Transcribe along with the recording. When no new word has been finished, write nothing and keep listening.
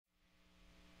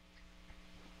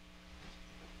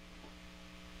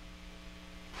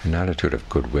An attitude of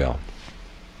goodwill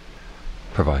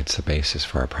provides the basis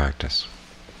for our practice.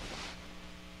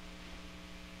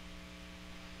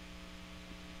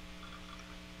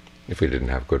 If we didn't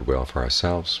have goodwill for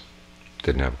ourselves,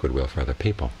 didn't have goodwill for other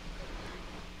people,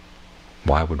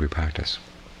 why would we practice?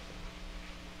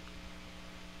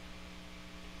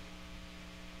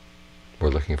 We're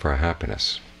looking for a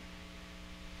happiness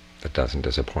that doesn't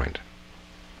disappoint.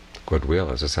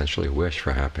 Goodwill is essentially a wish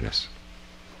for happiness.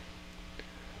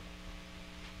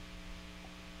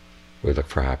 We look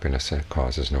for happiness that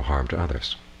causes no harm to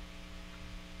others.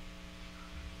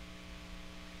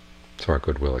 So our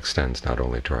goodwill extends not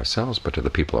only to ourselves, but to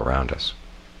the people around us.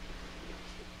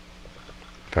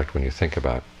 In fact, when you think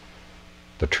about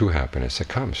the true happiness that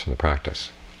comes from the practice,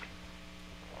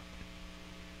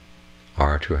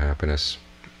 our true happiness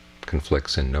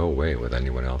conflicts in no way with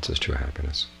anyone else's true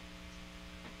happiness.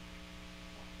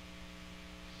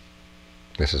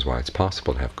 This is why it's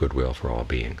possible to have goodwill for all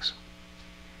beings.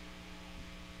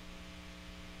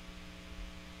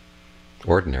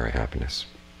 Ordinary happiness,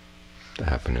 the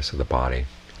happiness of the body,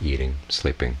 eating,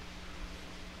 sleeping,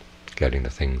 getting the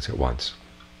things at once,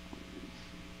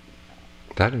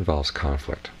 that involves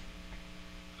conflict.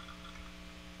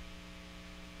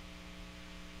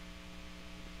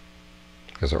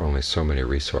 Because there are only so many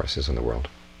resources in the world,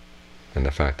 and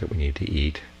the fact that we need to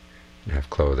eat and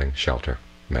have clothing, shelter,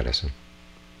 medicine,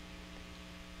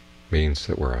 means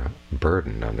that we're a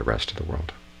burden on the rest of the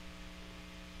world.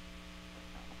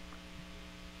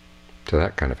 So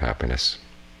that kind of happiness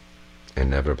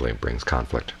inevitably brings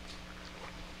conflict,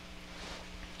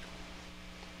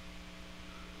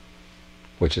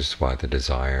 which is why the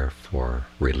desire for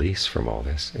release from all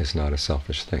this is not a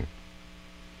selfish thing.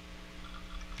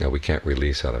 Now, we can't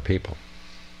release other people.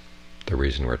 The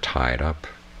reason we're tied up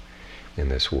in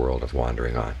this world of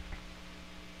wandering on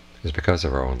is because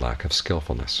of our own lack of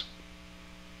skillfulness.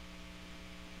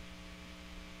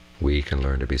 We can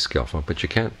learn to be skillful, but you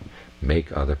can't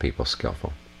make other people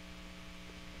skillful.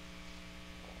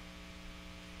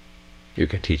 You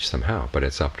can teach them how, but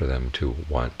it's up to them to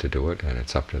want to do it, and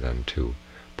it's up to them to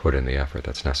put in the effort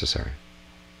that's necessary.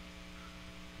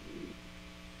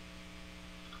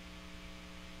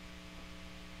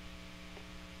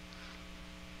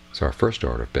 So our first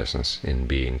order of business in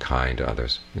being kind to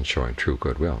others and showing true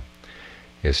goodwill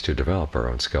is to develop our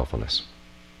own skillfulness.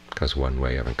 Because one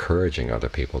way of encouraging other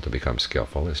people to become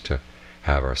skillful is to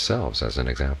have ourselves as an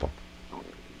example.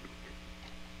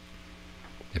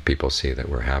 If people see that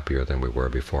we're happier than we were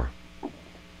before,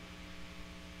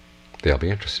 they'll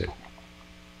be interested.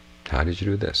 How did you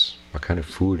do this? What kind of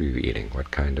food are you eating?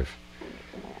 What kind of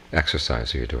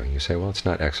exercise are you doing? You say, well, it's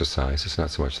not exercise, it's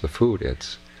not so much the food,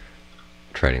 it's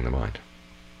training the mind.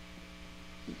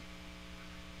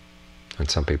 And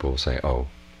some people will say, oh,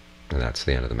 and that's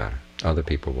the end of the matter. Other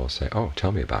people will say, oh,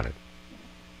 tell me about it.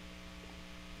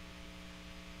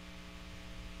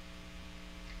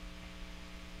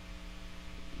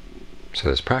 So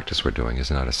this practice we're doing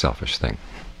is not a selfish thing.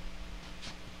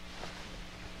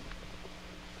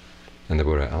 And the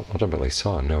Buddha ultimately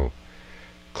saw no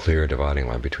clear dividing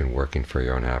line between working for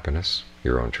your own happiness,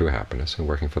 your own true happiness, and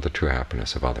working for the true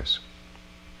happiness of others.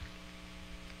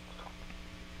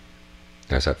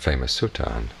 There's that famous sutta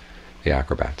on the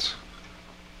acrobats,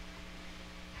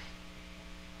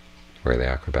 where the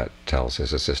acrobat tells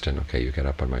his assistant, okay, you get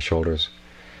up on my shoulders,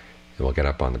 and we'll get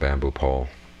up on the bamboo pole,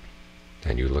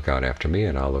 and you look out after me,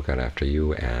 and I'll look out after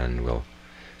you, and we'll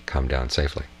come down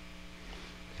safely.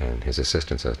 And his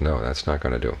assistant says, no, that's not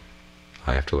going to do.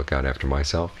 I have to look out after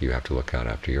myself, you have to look out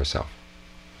after yourself.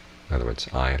 In other words,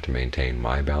 I have to maintain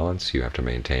my balance, you have to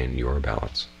maintain your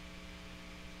balance.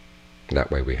 That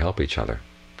way we help each other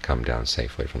come down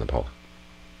safely from the pole.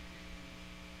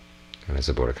 And as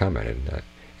the Buddha commented,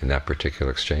 in that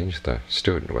particular exchange, the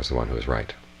student was the one who was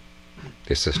right.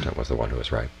 The assistant was the one who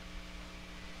was right.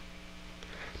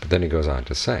 But then he goes on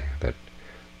to say that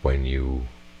when you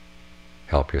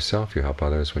help yourself, you help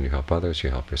others. When you help others, you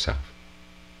help yourself.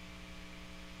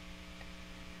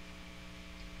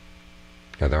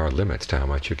 Now, there are limits to how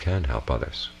much you can help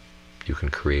others. You can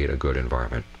create a good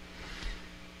environment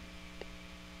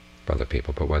for other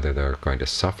people, but whether they're going to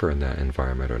suffer in that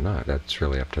environment or not, that's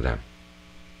really up to them.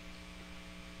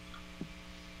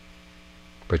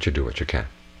 But you do what you can,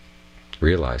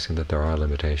 realizing that there are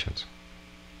limitations.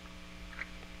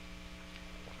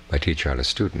 My teacher had a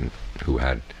student who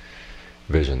had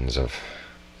visions of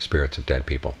spirits of dead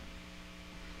people,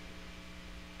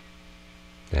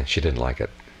 and she didn't like it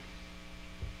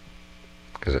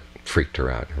because it freaked her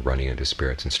out, running into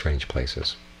spirits in strange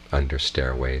places, under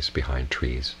stairways, behind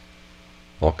trees,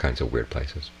 all kinds of weird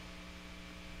places.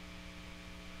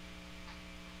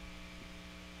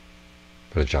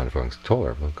 But as John Fung told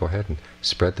her, well, go ahead and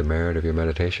spread the merit of your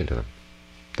meditation to them.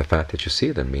 The fact that you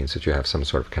see them means that you have some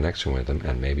sort of connection with them,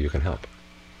 and maybe you can help.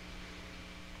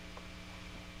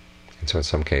 And so in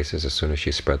some cases, as soon as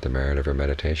she spread the merit of her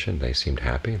meditation, they seemed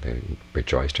happy, they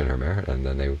rejoiced in her merit, and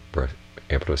then they were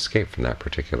able to escape from that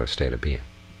particular state of being.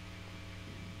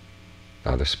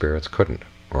 Other spirits couldn't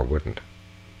or wouldn't.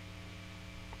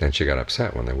 Then she got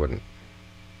upset when they wouldn't.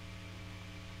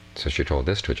 So she told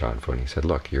this to John Fung. He said,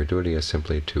 look, your duty is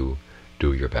simply to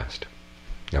do your best.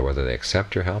 Now whether they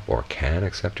accept your help or can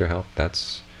accept your help,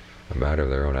 that's a matter of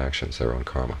their own actions, their own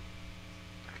karma.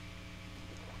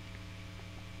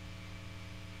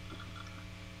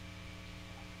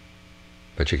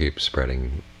 But you keep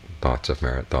spreading thoughts of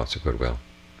merit, thoughts of goodwill,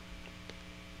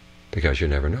 because you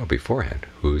never know beforehand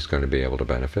who's going to be able to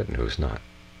benefit and who's not.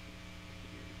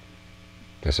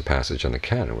 There's a passage in the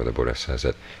canon where the Buddha says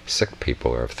that sick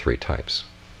people are of three types.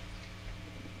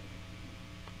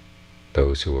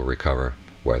 Those who will recover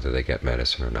whether they get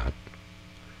medicine or not.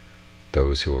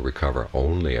 Those who will recover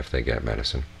only if they get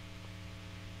medicine.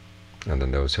 And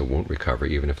then those who won't recover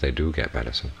even if they do get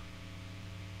medicine.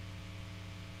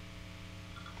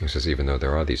 He says even though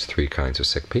there are these three kinds of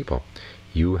sick people,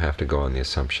 you have to go on the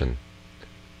assumption,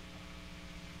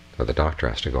 or the doctor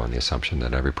has to go on the assumption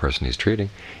that every person he's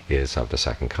treating is of the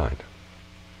second kind.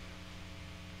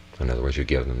 In other words, you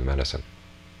give them the medicine.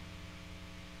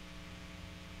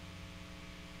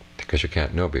 Because you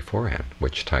can't know beforehand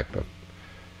which type of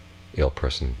ill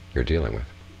person you're dealing with.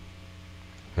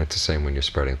 And it's the same when you're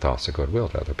spreading thoughts of goodwill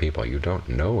to other people. You don't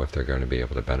know if they're going to be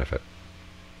able to benefit,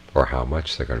 or how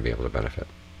much they're going to be able to benefit.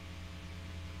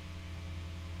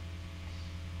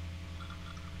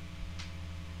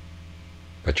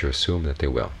 But you assume that they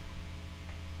will.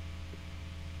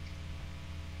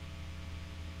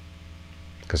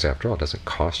 Because after all, it doesn't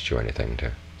cost you anything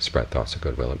to spread thoughts of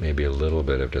goodwill. It may be a little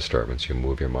bit of disturbance. You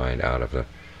move your mind out of the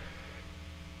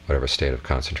whatever state of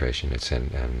concentration it's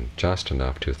in, and just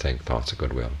enough to think thoughts of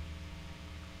goodwill.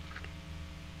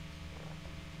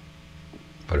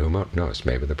 But who knows?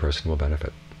 Maybe the person will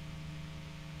benefit.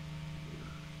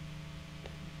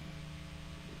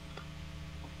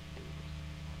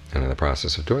 And in the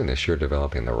process of doing this, you're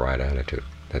developing the right attitude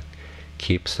that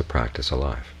keeps the practice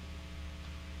alive,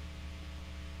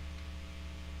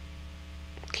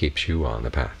 keeps you on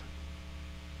the path.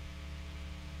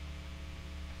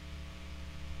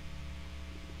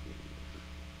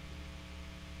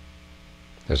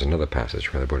 There's another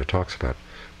passage where the Buddha talks about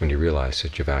when you realize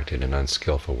that you've acted in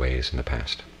unskillful ways in the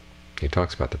past. He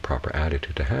talks about the proper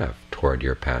attitude to have toward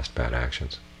your past bad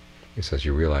actions. He says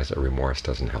you realize that remorse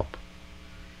doesn't help.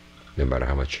 No matter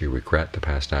how much you regret the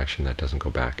past action, that doesn't go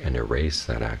back and erase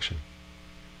that action.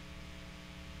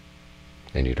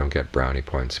 And you don't get brownie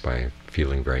points by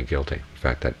feeling very guilty. In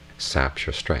fact, that saps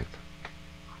your strength,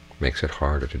 makes it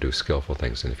harder to do skillful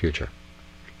things in the future.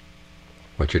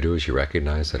 What you do is you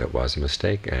recognize that it was a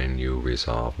mistake, and you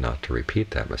resolve not to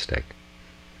repeat that mistake.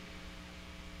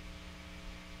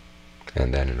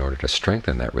 And then in order to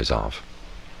strengthen that resolve,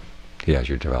 as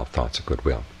you develop thoughts of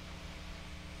goodwill,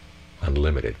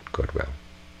 unlimited goodwill.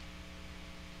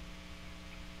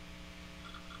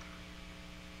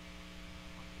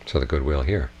 So the goodwill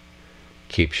here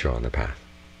keeps you on the path,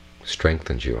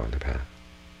 strengthens you on the path.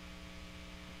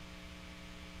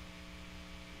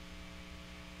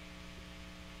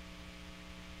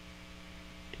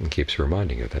 And keeps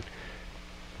reminding you that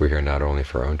we're here not only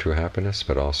for our own true happiness,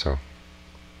 but also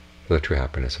for the true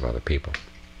happiness of other people.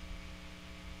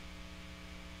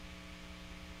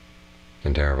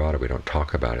 In Theravada, we don't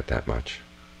talk about it that much,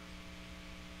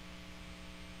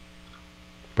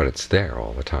 but it's there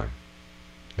all the time.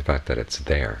 The fact that it's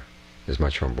there is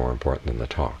much more important than the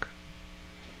talk.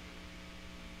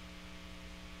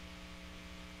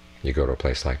 You go to a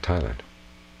place like Thailand.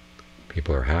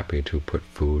 People are happy to put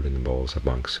food in the bowls of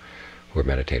monks who are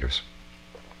meditators.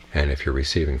 And if you're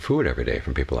receiving food every day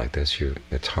from people like this,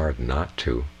 it's hard not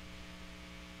to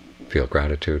feel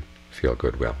gratitude, feel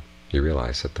goodwill. You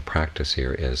realize that the practice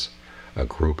here is a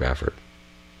group effort.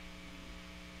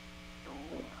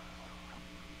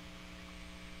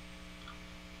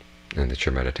 And that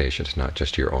your meditation is not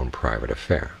just your own private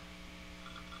affair.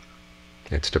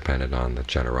 It's dependent on the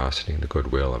generosity and the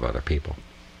goodwill of other people.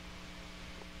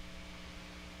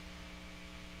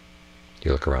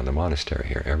 You look around the monastery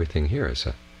here, everything here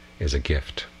is a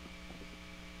gift,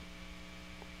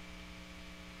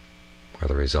 or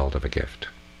the result of a gift.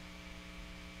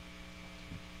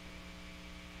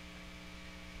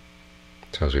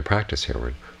 So as we practice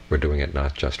here, we're doing it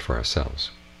not just for ourselves.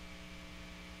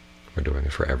 We're doing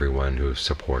it for everyone who's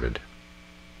supported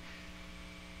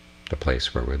the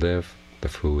place where we live, the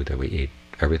food that we eat,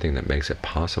 everything that makes it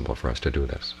possible for us to do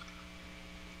this.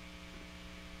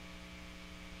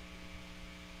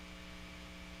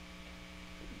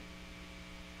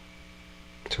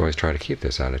 So always try to keep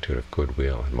this attitude of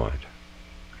goodwill in mind.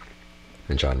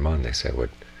 In John Mun, they say, would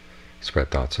spread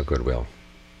thoughts of goodwill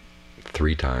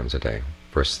 3 times a day.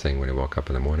 First thing when he woke up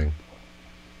in the morning,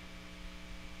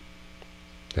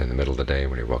 then in the middle of the day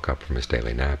when he woke up from his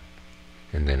daily nap,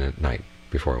 and then at night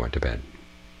before he went to bed,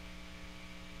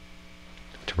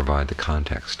 to provide the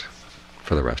context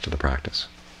for the rest of the practice.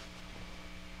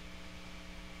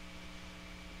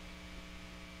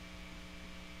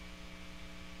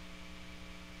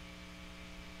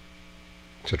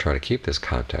 So try to keep this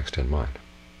context in mind.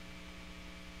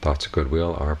 Thoughts of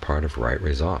goodwill are part of right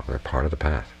resolve. They're part of the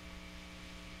path.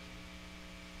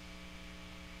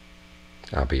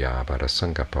 Abhiyabhata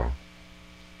sankapo,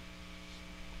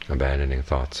 abandoning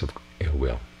thoughts of ill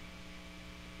will,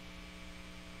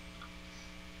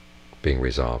 being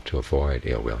resolved to avoid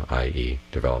ill will, i.e.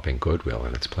 developing goodwill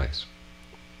in its place.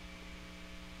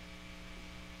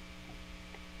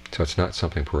 So it's not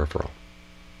something peripheral.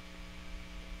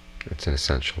 It's an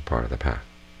essential part of the path.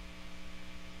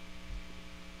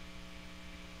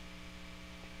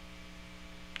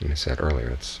 And I said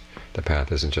earlier, the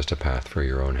path isn't just a path for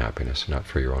your own happiness, not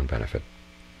for your own benefit.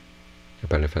 It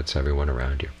benefits everyone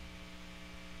around you.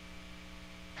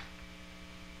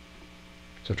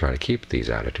 So try to keep these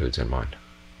attitudes in mind.